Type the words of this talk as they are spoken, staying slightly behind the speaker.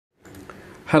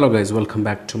Hello guys, welcome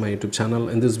back to my YouTube channel.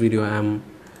 In this video I am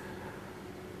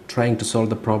trying to solve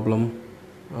the problem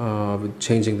with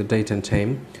changing the date and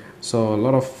time. So a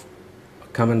lot of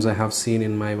comments I have seen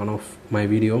in one of my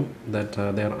video that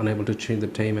they are unable to change the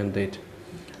time and date.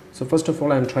 So first of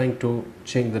all I am trying to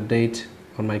change the date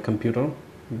on my computer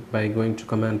by going to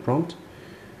command prompt,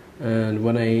 and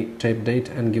when I type date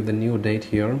and give the new date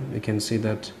here, you can see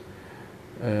that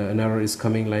an error is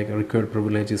coming like a required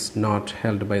privilege is not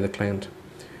held by the client.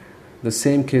 The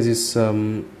same case is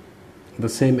the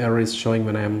same error is showing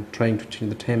when I am trying to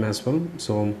change the time as well.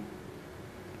 So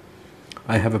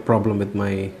I have a problem with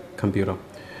my computer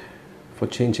for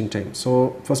changing time.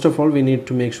 So first of all we need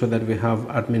to make sure that we have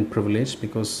admin privilege,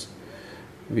 because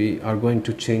we are going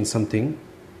to change something.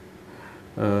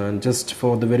 Just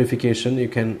for the verification, you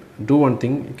can do one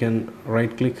thing. You can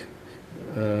right click,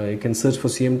 you can search for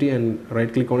CMD and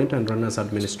right click on it and run as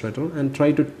administrator and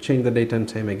try to change the date and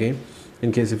time again,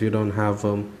 in case if you don't have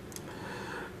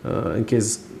in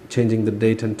case changing the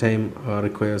date and time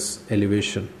requires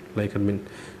elevation like admin.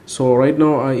 So right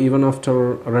now even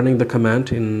after running the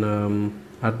command in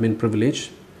admin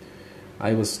privilege,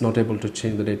 I was not able to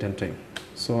change the date and time.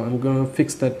 So I'm gonna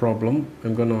fix that problem.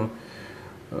 I'm gonna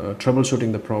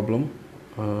troubleshooting the problem.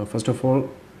 First of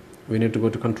all, we need to go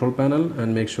to control panel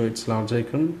and make sure it's large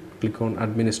icon. Click on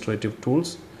administrative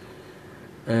tools,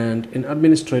 and in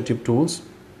administrative tools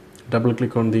double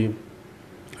click on the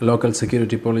local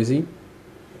security policy.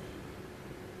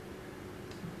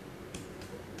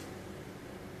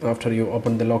 After you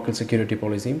open the local security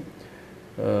policy,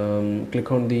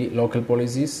 click on the local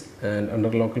policies, and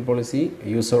under local policy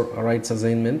user rights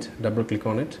assignment, double click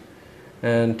on it,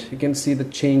 and you can see the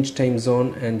change time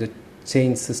zone and the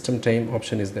change system time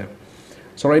option is there.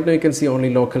 So right now you can see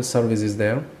only local service is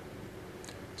there.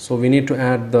 So we need to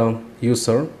add the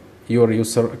user, your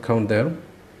user account there.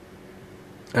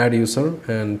 Add user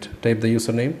and type the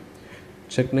username,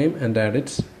 check name and add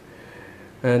it.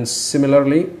 And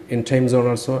similarly in time zone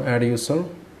also add user,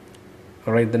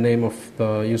 write the name of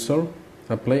the user,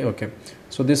 apply. Okay,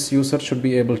 so this user should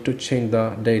be able to change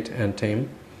the date and time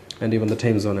and even the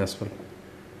time zone as well.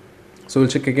 So we'll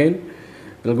check again.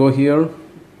 We'll go here.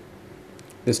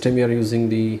 This time we are using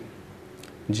the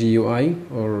GUI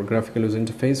or graphical user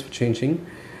interface for changing,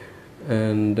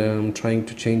 and I'm trying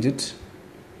to change it.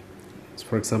 So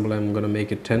for example, I'm going to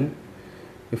make it 10.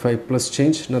 If I plus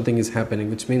change, nothing is happening,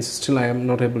 which means still I am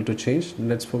not able to change.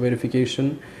 Let's for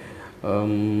verification,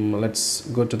 let's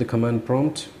go to the command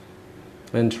prompt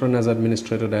and run as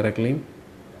administrator directly.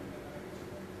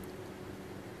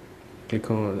 Click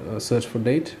on search for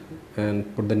date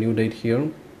and put the new date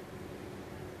here.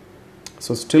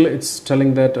 So still it's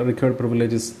telling that a required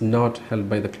privilege is not held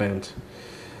by the client.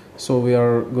 So we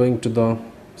are going to the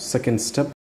second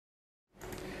step.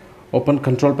 Open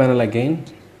control panel again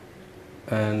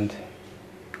and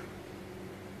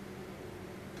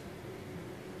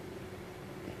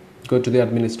go to the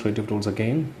administrative tools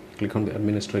again. Click on the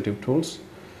administrative tools.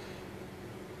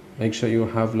 Make sure you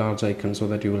have large icon so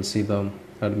that you will see the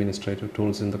administrative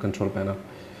tools in the control panel.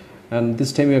 And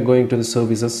this time we are going to the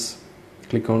services.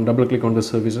 Double click on the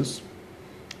services.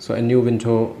 So a new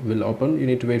window will open. You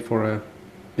need to wait for a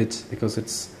bit because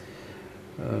it's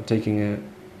taking a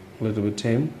little bit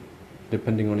time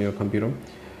depending on your computer.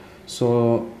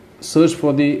 So search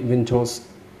for the Windows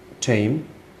time.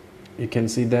 You can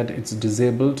see that it's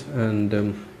disabled,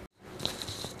 and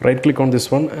right click on this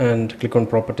one and click on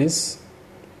properties.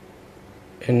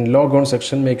 In logon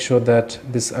section, make sure that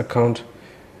this account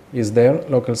is there,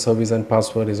 local service and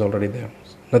password is already there.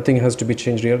 Nothing has to be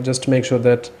changed here. Just make sure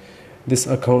that this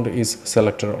account is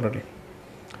selected already.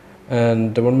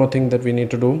 And one more thing that we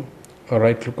need to do,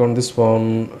 right click on this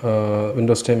one,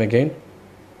 Windows time again,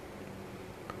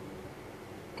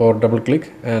 or double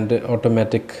click and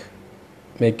automatic,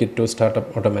 make it to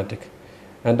startup automatic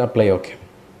and apply. OK,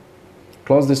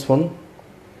 close this one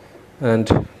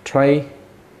and try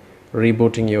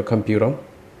rebooting your computer,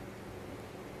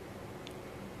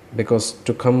 because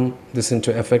to come this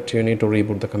into effect you need to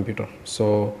reboot the computer.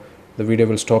 So the video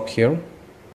will stop here.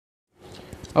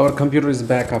 Our computer is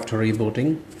back after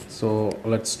rebooting. So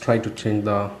let's try to change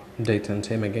the date and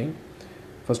time again.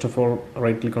 First of all,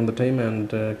 right click on the time and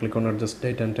click on adjust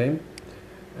date and time,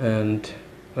 and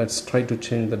let's try to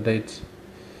change the date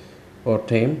or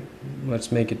time.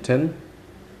 Let's make it 10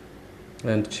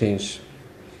 and change.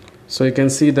 So you can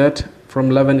see that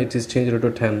from 11 it is changed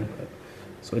to 10.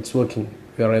 So it's working.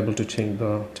 We are able to change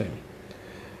the time.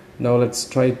 Now let's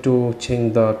try to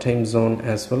change the time zone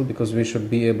as well, because we should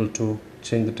be able to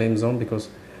change the time zone because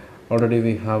already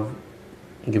we have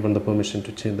given the permission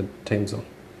to change the time zone.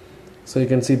 So you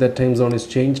can see that time zone is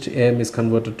changed, AM is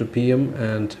converted to PM,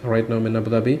 and right now I'm in Abu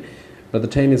Dhabi, but the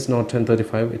time is not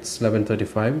 10:35, it's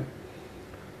 11:35.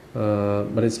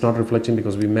 But it's not reflecting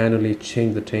because we manually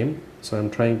changed the time. So I'm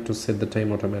trying to set the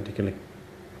time automatically.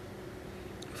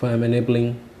 If I am enabling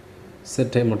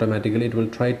set time automatically, it will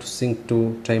try to sync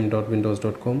to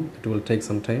time.windows.com. It will take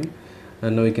some time,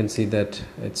 and now you can see that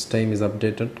its time is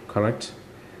updated correct,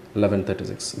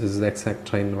 11:36. This is the exact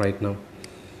time right now.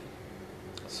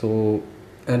 So,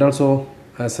 and also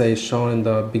as I shown in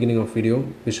the beginning of video,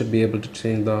 we should be able to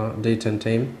change the date and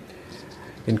time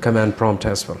in command prompt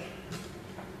as well.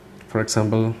 For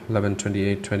example,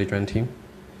 11/28/2020,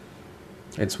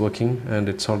 it's working, and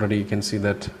it's already, you can see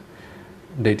that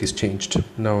date is changed.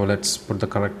 Now let's put the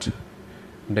correct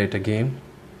date again.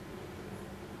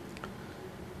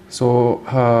 So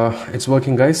it's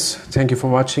working, guys. Thank you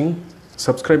for watching.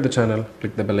 Subscribe the channel,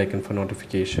 click the bell icon for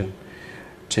notification.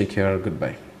 Take care,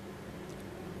 goodbye.